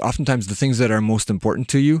thing is, oftentimes the things that are most important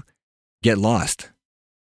to you get lost.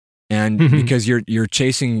 And because you're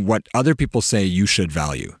chasing what other people say you should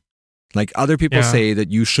value. Like other people say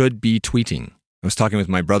that you should be tweeting. I was talking with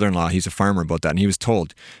my brother-in-law, he's a farmer, about that, and he was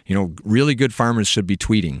told, really good farmers should be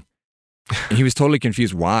tweeting. And he was totally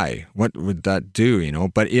confused. Why? What would that do?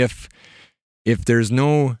 But if there's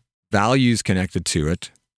no values connected to it,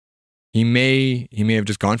 he may have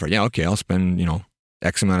just gone for it. Yeah, okay, I'll spend,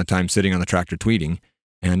 X amount of time sitting on the tractor tweeting,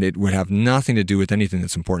 and it would have nothing to do with anything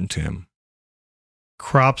that's important to him.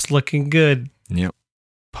 Crops looking good. Yep.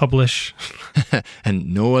 Publish.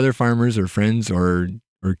 And no other farmers or friends or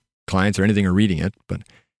clients or anything are reading it. But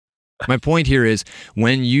My point here is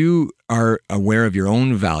when you are aware of your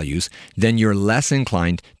own values, then you're less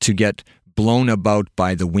inclined to get blown about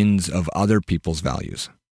by the winds of other people's values.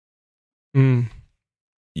 And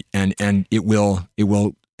it will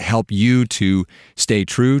help you to stay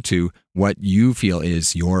true to what you feel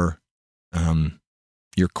is your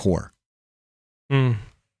core.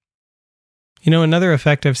 Another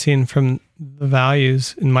effect I've seen from the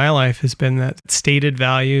values in my life has been that stated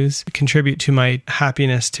values contribute to my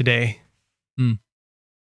happiness today.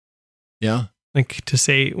 Yeah. Like to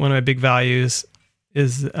say one of my big values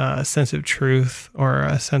is a sense of truth or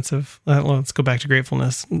a sense of, let's go back to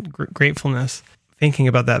gratefulness. Thinking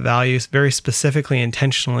about that value very specifically,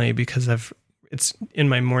 intentionally, because it's in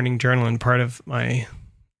my morning journal and part of my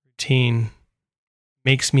routine,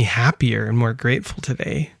 makes me happier and more grateful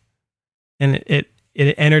today. And it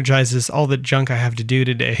energizes all the junk I have to do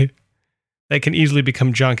today. That can easily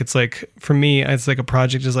become junk. It's like, for me, it's like a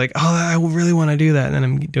project is like, oh, I really want to do that. And then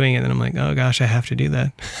I'm doing it and I'm like, oh gosh, I have to do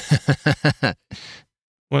that.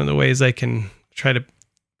 One of the ways I can try to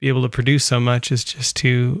be able to produce so much is just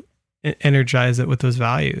to energize it with those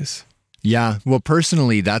values. Yeah. Well,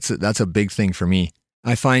 personally, that's a big thing for me.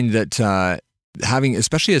 I find that having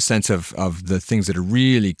especially a sense of the things that are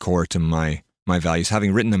really core to my values,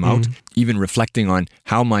 having written them out, even reflecting on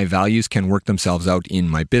how my values can work themselves out in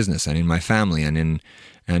my business and in my family and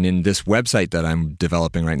in this website that I'm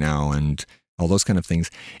developing right now and all those kind of things.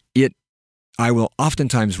 I will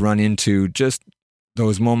oftentimes run into just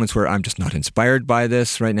those moments where I'm just not inspired by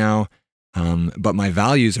this right now. But my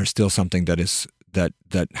values are still something that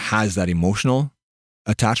has that emotional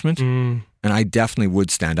attachment. And I definitely would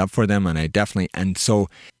stand up for them. And so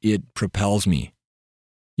it propels me.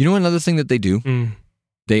 You know, another thing that they do,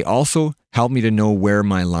 they also help me to know where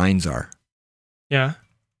my lines are. Yeah.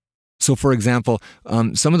 So for example,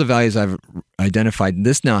 some of the values I've identified,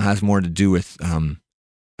 this now has more to do with,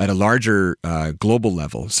 at a larger global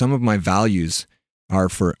level, some of my values are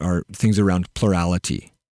things around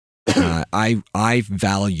plurality. I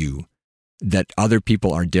value that other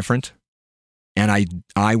people are different, and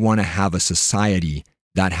I want to have a society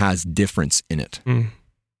that has difference in it.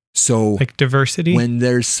 So, like diversity. When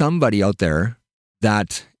there's somebody out there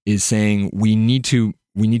that is saying we need to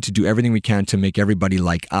do everything we can to make everybody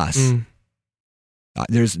like us,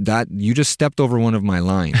 there's that. You just stepped over one of my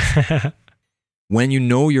lines. When you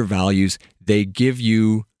know your values, they give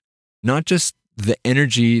you not just the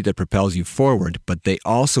energy that propels you forward, but they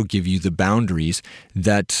also give you the boundaries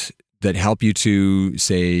that help you to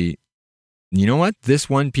say, you know what, this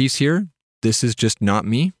one piece here, this is just not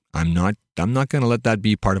me. I'm not going to let that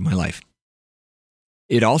be part of my life.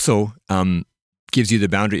 It also gives you the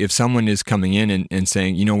boundary. If someone is coming in and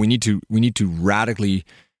saying, you know, we need to radically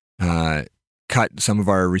cut some of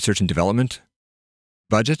our research and development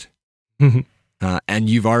budget, and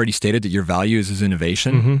you've already stated that your value is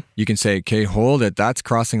innovation, you can say, okay, hold it. That's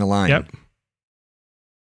crossing a line. Yep.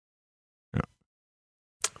 Yeah.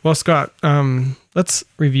 Well, Scott, let's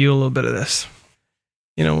review a little bit of this.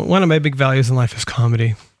 You know, one of my big values in life is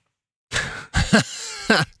comedy.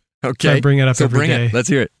 Okay. So I bring it up every day. Let's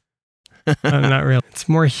hear it. Not really. It's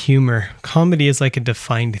more humor. Comedy is like a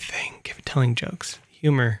defined thing, telling jokes.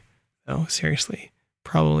 Humor, though, seriously,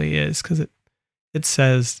 probably is, because it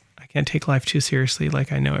says I can't take life too seriously,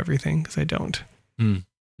 like I know everything, because I don't. Man,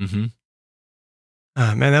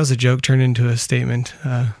 that was a joke turned into a statement.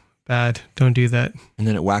 Bad. Don't do that. And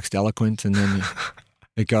then it waxed eloquent, and then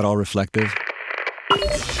it got all reflective.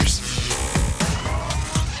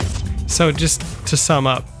 So just to sum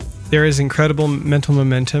up, there is incredible mental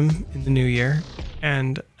momentum in the new year,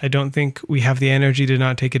 and I don't think we have the energy to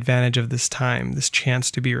not take advantage of this time, this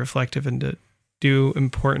chance to be reflective and to do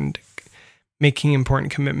making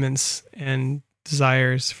important commitments and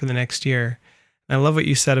desires for the next year. And I love what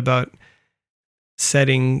you said about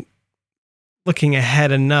looking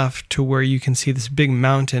ahead enough to where you can see this big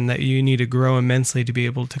mountain that you need to grow immensely to be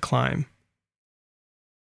able to climb.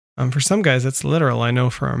 For some guys, that's literal. I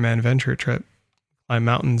know for our Manventure trip, climb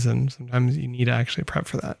mountains, and sometimes you need to actually prep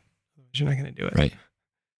for that. You're not going to do it. Right.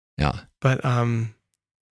 Yeah. But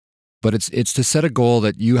it's to set a goal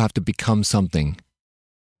that you have to become something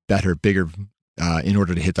better, bigger, in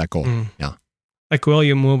order to hit that goal. Yeah. Like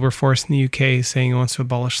William Wilberforce in the UK saying he wants to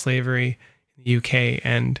abolish slavery in the UK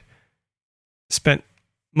and spent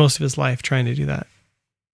most of his life trying to do that.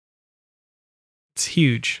 It's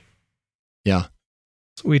huge. Yeah.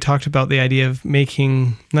 So we talked about the idea of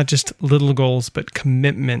making not just little goals, but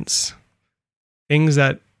commitments, things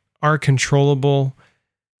that are controllable,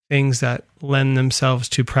 things that lend themselves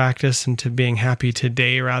to practice and to being happy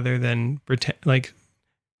today rather than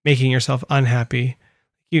making yourself unhappy.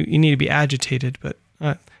 you need to be agitated, but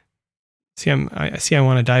I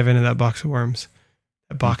want to dive into that box of worms.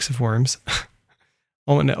 That box of worms.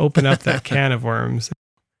 I want to open up that can of worms.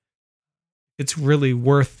 It's really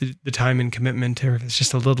worth the time and commitment, or if it's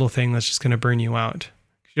just a little thing that's just going to burn you out.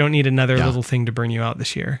 You don't need another little thing to burn you out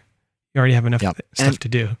this year. You already have enough stuff to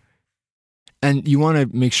do. And you want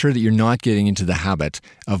to make sure that you're not getting into the habit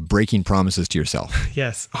of breaking promises to yourself.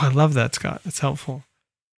 Yes. Oh, I love that, Scott. That's helpful.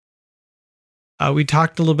 We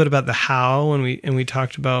talked a little bit about the how, and we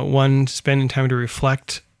talked about one, spending time to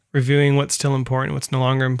reflect, reviewing what's still important, what's no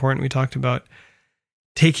longer important. We talked about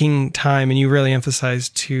taking time, and you really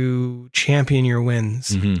emphasized to champion your wins.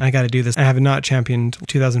 Mm-hmm. I got to do this. I have not championed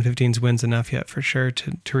 2015's wins enough yet, for sure,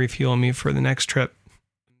 to refuel me for the next trip.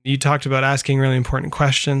 You talked about asking really important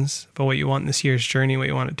questions about what you want in this year's journey, what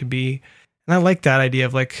you want it to be. And I like that idea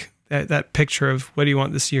of like that picture of what do you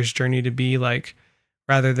want this year's journey to be like,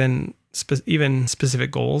 rather than even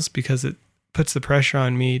specific goals, because it puts the pressure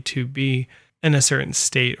on me to be in a certain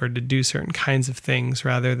state or to do certain kinds of things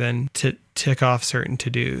rather than to tick off certain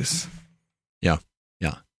to-dos. Yeah.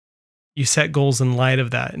 You set goals in light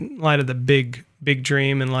of that, in light of the big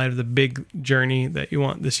dream, in light of the big journey that you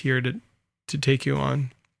want this year to take you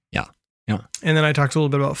on. Yeah. And then I talked a little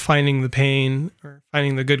bit about finding the pain or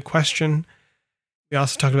finding the good question. We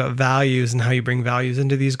also talked about values and how you bring values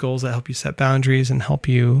into these goals that help you set boundaries and help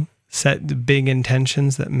you set the big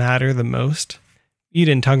intentions that matter the most. You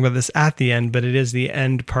didn't talk about this at the end, but it is the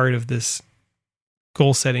end part of this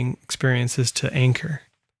goal setting experience, is to anchor.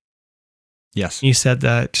 Yes. You said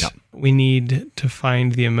that we need to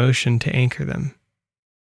find the emotion to anchor them.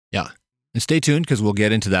 Yeah. And stay tuned, because we'll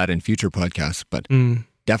get into that in future podcasts, but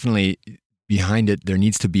definitely behind it, there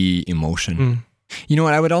needs to be emotion. You know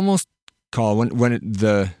what I would almost call when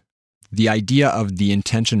the idea of the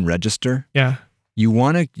intention register. Yeah. You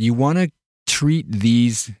want to treat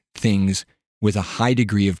these things with a high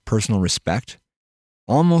degree of personal respect,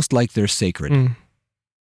 almost like they're sacred.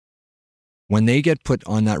 When they get put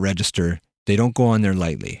on that register, they don't go on there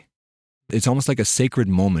lightly. It's almost like a sacred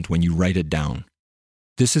moment when you write it down.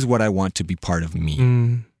 This is what I want to be part of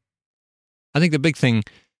me. I think the big thing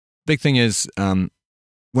is when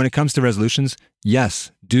it comes to resolutions,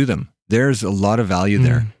 yes, do them. There's a lot of value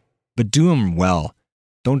there, but do them well.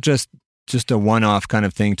 Don't just a one-off kind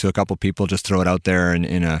of thing to a couple people, just throw it out there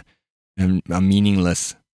in a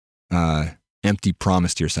meaningless, empty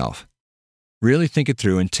promise to yourself. Really think it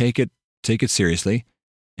through and take it seriously.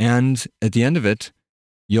 And at the end of it,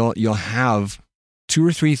 you'll have 2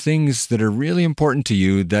 or 3 things that are really important to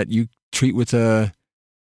you that you treat with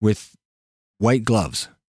white gloves.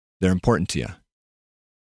 They're important to you.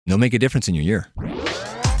 They'll make a difference in your year.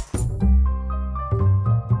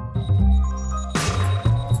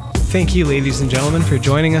 Thank you, ladies and gentlemen, for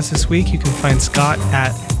joining us this week. You can find Scott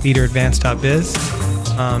at leaderadvance.biz.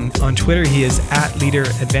 On Twitter, he is at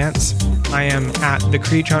leaderadvance. I am at The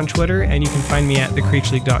Creech on Twitter, and you can find me at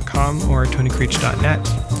thecreechleague.com or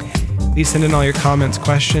tonycreech.net. Please send in all your comments,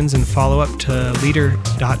 questions, and follow up to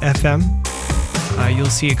leader.fm. You'll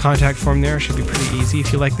see a contact form there. It should be pretty easy.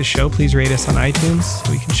 If you like the show, please rate us on iTunes so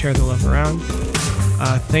we can share the love around.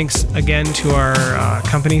 Thanks again to our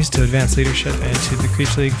companies, to Advanced Leadership and to the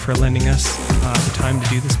Creech League for lending us the time to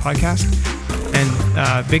do this podcast.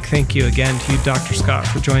 And big thank you again to you, Dr. Scott,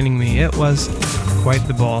 for joining me. It was quite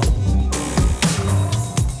the ball.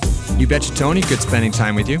 You betcha, Tony. Good spending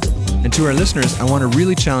time with you. And to our listeners, I want to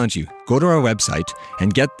really challenge you. Go to our website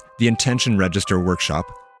and get the Intention Register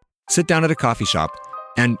workshop. Sit down at a coffee shop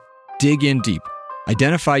and dig in deep.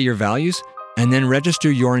 Identify your values and then register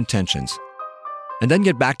your intentions. And then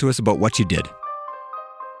get back to us about what you did.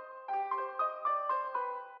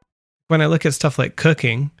 When I look at stuff like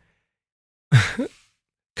cooking,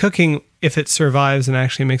 if it survives and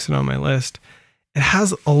actually makes it on my list, it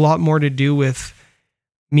has a lot more to do with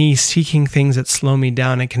me seeking things that slow me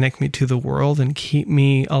down and connect me to the world and keep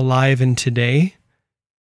me alive in today,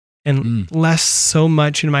 and less so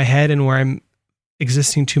much in my head and where I'm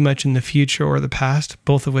existing too much in the future or the past,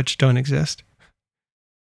 both of which don't exist.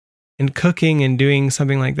 And cooking and doing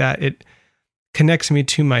something like that, it connects me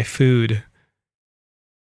to my food.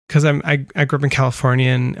 Because I grew up in California,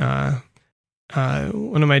 and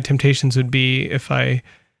one of my temptations would be if I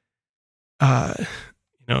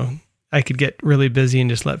could get really busy and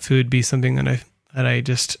just let food be something that I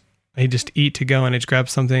just eat to go, and I just grab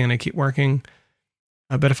something and I keep working.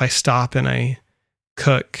 But if I stop and I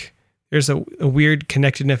cook, there's a weird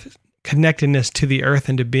connectedness to the earth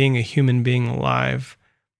and to being a human being alive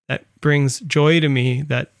that brings joy to me,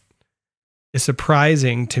 that is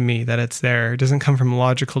surprising to me that it's there. It doesn't come from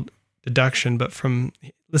logical deduction, but from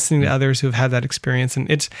listening to others who have had that experience. And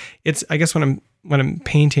it's I guess what I'm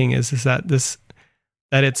painting is that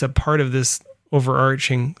it's a part of this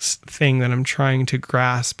overarching thing that I'm trying to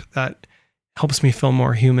grasp that helps me feel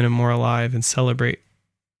more human and more alive and celebrate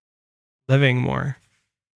living more.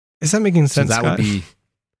 Is that making sense, So Scott?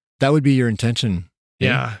 that would be your intention.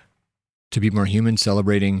 Yeah. To be more human,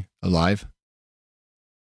 celebrating alive.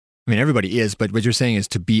 I mean, everybody is, but what you're saying is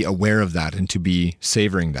to be aware of that and to be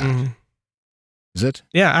savoring that. Mhm. Is it?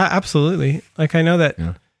 Yeah, absolutely. Like I know that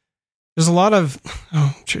there's a lot of,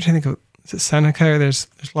 I'm trying to think of, is it Seneca? There's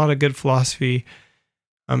a lot of good philosophy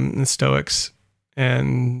in the Stoics.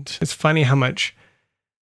 And it's funny how much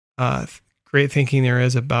great thinking there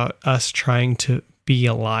is about us trying to be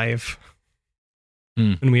alive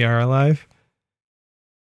when we are alive.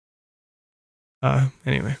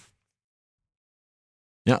 Anyway.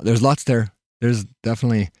 Yeah, there's lots there. There's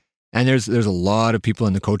definitely, and there's a lot of people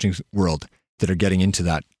in the coaching world that are getting into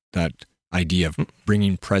that idea of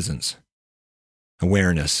bringing presence,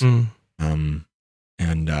 awareness, and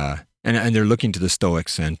they're looking to the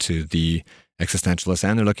Stoics and to the existentialists,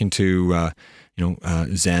 and they're looking to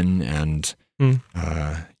Zen and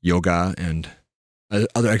yoga and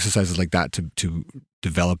other exercises like that to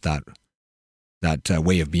develop that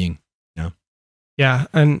way of being. Yeah,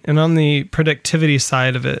 and on the productivity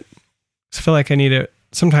side of it, I feel like I need it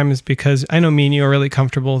sometimes because I know me and you are really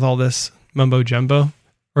comfortable with all this mumbo jumbo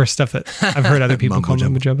or stuff that I've heard other people call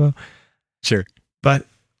mumbo jumbo. Sure. But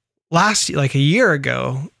a year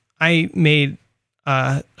ago, I made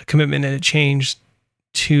a commitment and a change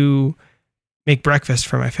to make breakfast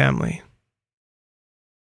for my family.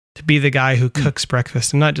 To be the guy who cooks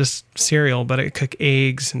breakfast, and not just cereal, but I cook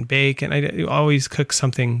eggs and bacon. I always cook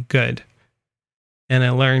something good. And I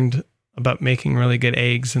learned about making really good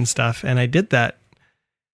eggs and stuff. And I did that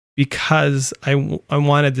because I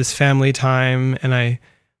wanted this family time, and I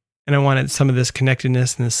wanted some of this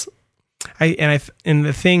connectedness and this. And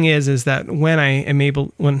the thing is that when I am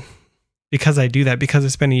able, because I do that, because I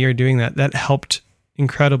spent a year doing that, that helped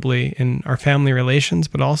incredibly in our family relations,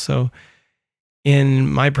 but also in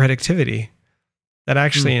my productivity. That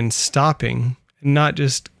actually in stopping, and not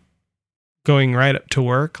just going right up to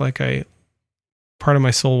work like part of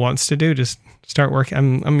my soul wants to do, just start working.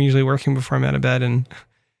 I'm usually working before I'm out of bed and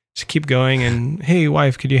just keep going. And hey,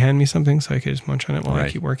 wife, could you hand me something so I could just munch on it while I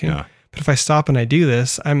keep working? Yeah. But if I stop and I do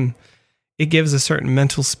this, it gives a certain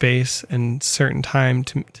mental space and certain time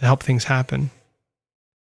to help things happen.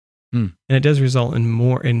 And it does result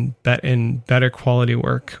in better quality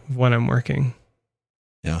work when I'm working.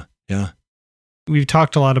 Yeah. Yeah. We've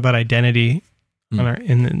talked a lot about identity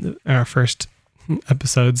in our first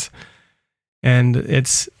episodes. And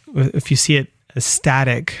if you see it as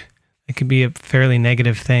static, it could be a fairly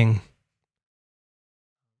negative thing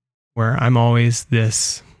where I'm always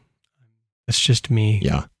this. It's just me.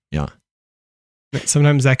 Yeah. Yeah.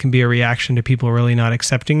 Sometimes that can be a reaction to people really not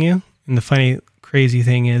accepting you. And the funny, crazy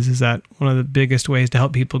thing is that one of the biggest ways to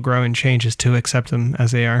help people grow and change is to accept them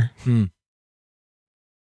as they are.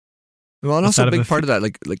 Well, and also a big part of that,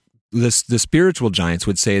 like the spiritual giants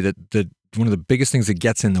would say that one of the biggest things that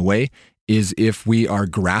gets in the way is if we are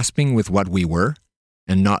grasping with what we were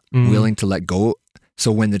and not willing to let go.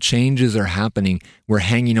 So when the changes are happening, we're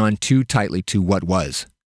hanging on too tightly to what was.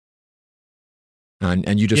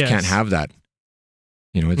 And you just can't have that.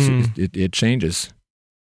 It changes.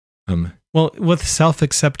 Well, with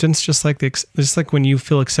self-acceptance, just like when you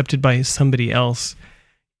feel accepted by somebody else,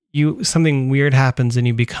 something weird happens and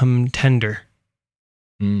you become tender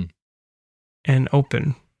and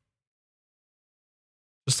open.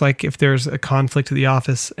 Just like if there's a conflict at the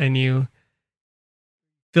office and you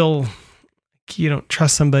feel like you don't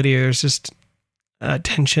trust somebody, or there's just a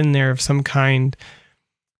tension there of some kind,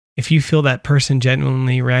 if you feel that person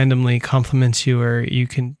genuinely, randomly compliments you, or you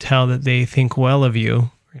can tell that they think well of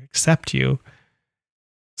you or accept you,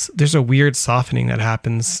 there's a weird softening that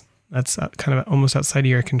happens that's kind of almost outside of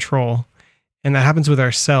your control. And that happens with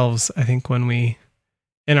ourselves, I think, when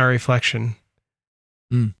in our reflection.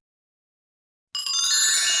 Boy,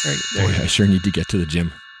 I sure need to get to the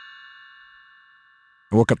gym.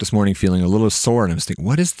 I woke up this morning feeling a little sore, and I was thinking,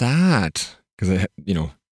 what is that? Because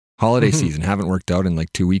holiday season, haven't worked out in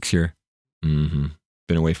like 2 weeks here. Been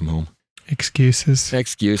away from home. Excuses,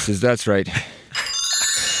 that's right.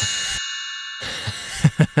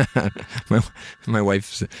 my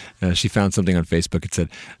wife, she found something on Facebook. It said,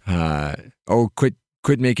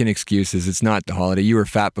 quit making excuses. It's not the holiday. You were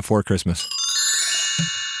fat before Christmas.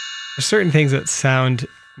 There's certain things that sound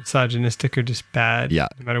misogynistic or just bad. Yeah.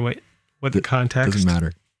 No matter what the context. Doesn't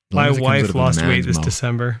matter. My wife lost weight this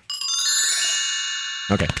December.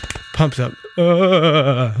 Okay. Pumps up.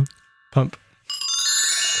 Pump.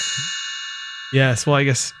 Yes. Well, I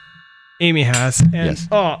guess Amy has. And Yes.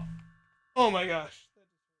 oh my gosh.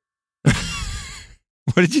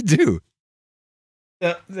 What did you do?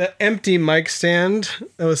 The empty mic stand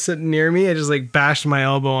that was sitting near me, I just like bashed my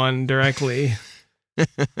elbow on directly.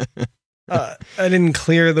 I didn't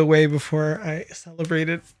clear the way before I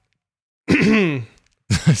celebrated. So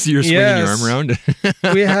you're swinging your arm around?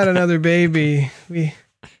 We had another baby.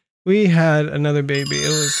 We had another baby. It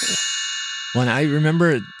was. Well, and I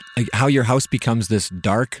remember like, how your house becomes this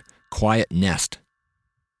dark, quiet nest.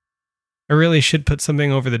 I really should put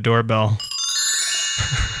something over the doorbell.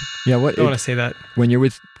 Yeah, I don't want to say that. When you're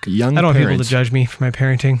with young I don't parents, want people to judge me for my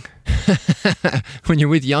parenting. when you're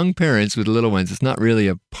with young parents with little ones, it's not really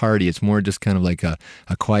a party. It's more just kind of like a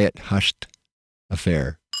quiet, hushed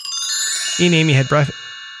affair. Me and Amy had breakfast.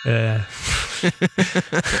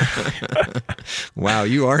 Wow,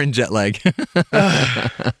 you are in jet lag. If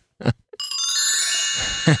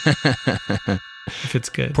it's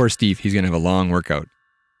good. Poor Steve, he's going to have a long workout.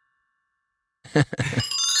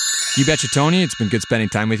 You betcha, Tony. It's been good spending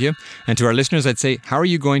time with you. And to our listeners, I'd say, how are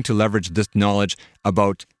you going to leverage this knowledge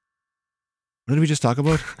about... What did we just talk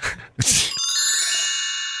about?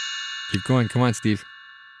 Keep going. Come on, Steve.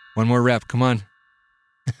 One more rep. Come on.